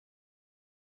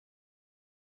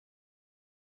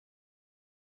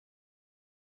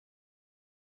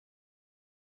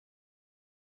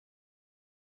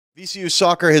VCU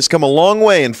Soccer has come a long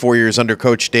way in 4 years under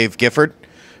Coach Dave Gifford.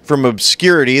 From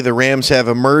obscurity, the Rams have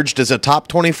emerged as a top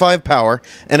 25 power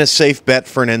and a safe bet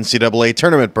for an NCAA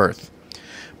tournament berth.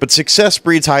 But success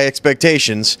breeds high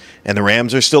expectations, and the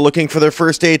Rams are still looking for their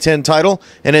first A-10 title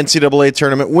and NCAA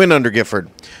tournament win under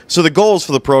Gifford. So the goals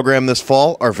for the program this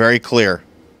fall are very clear.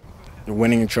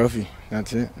 Winning a trophy,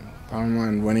 that's it. Bottom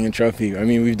line, winning a trophy. I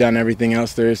mean, we've done everything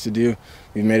else there is to do.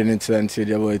 We've made it into the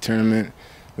NCAA tournament.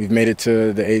 We've made it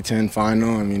to the A-10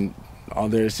 final. I mean, all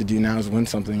there is to do now is win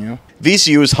something, you know?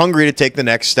 VCU is hungry to take the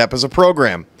next step as a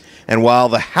program. And while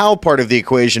the how part of the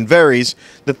equation varies,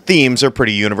 the themes are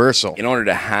pretty universal. In order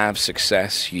to have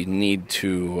success, you need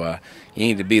to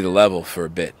be the level for a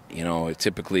bit. You know,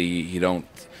 typically you don't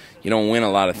win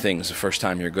a lot of things the first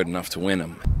time you're good enough to win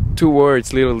them. 2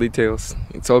 words, little details.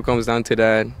 It all comes down to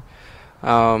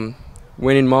that.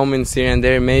 Winning moments here and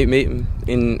there,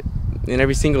 in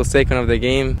every single second of the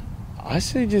game. I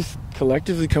say just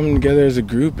collectively coming together as a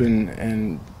group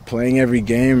and playing every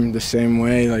game the same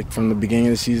way, like from the beginning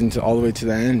of the season to all the way to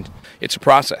the end. It's a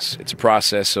process. It's a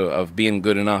process of being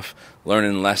good enough,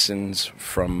 learning lessons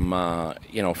from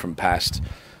from past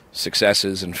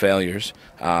successes and failures,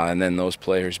 and then those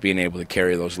players being able to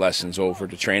carry those lessons over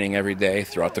to training every day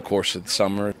throughout the course of the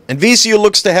summer. And VCU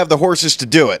looks to have the horses to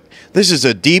do it. This is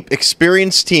a deep,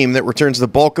 experienced team that returns the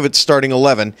bulk of its starting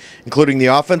 11, including the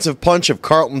offensive punch of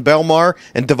Carlton Belmar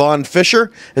and Devon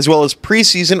Fisher, as well as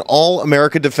preseason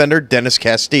All-America defender Dennis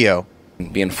Castillo.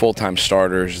 Being full-time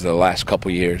starters the last couple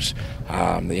years,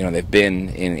 they've been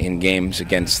in games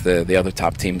against the other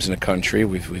top teams in the country.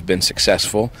 We've been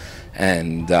successful,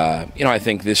 and I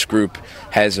think this group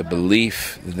has a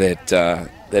belief that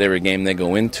every game they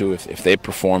go into, if they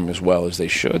perform as well as they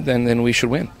should, then we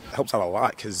should win. It helps out a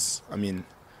lot because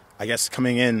I guess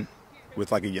coming in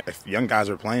with if young guys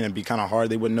are playing, it'd be kind of hard.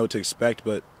 They wouldn't know what to expect,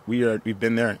 but we've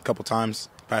been there a couple times.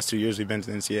 The past 2 years we've been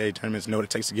to the NCAA tournaments, know what it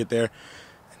takes to get there.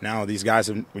 Now these guys,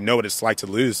 we know what it's like to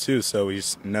lose too, so we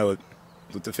just know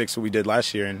to fix what we did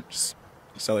last year and just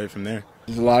accelerate from there.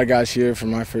 There's a lot of guys here from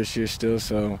my first year still,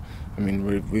 so I mean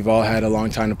we've all had a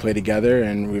long time to play together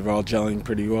and we're all gelling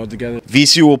pretty well together.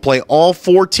 VCU will play all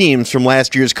 4 teams from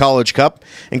last year's College Cup,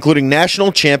 including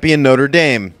national champion Notre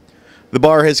Dame. The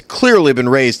bar has clearly been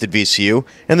raised at VCU,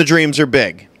 and the dreams are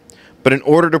big. But in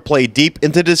order to play deep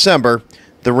into December,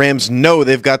 the Rams know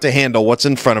they've got to handle what's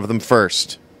in front of them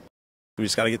first. We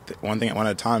just got to get one thing at one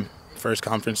at a time. First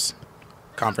conference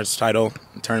title,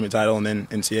 tournament title, and then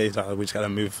NCAA title. We just got to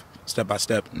move step by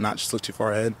step, not just look too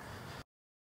far ahead.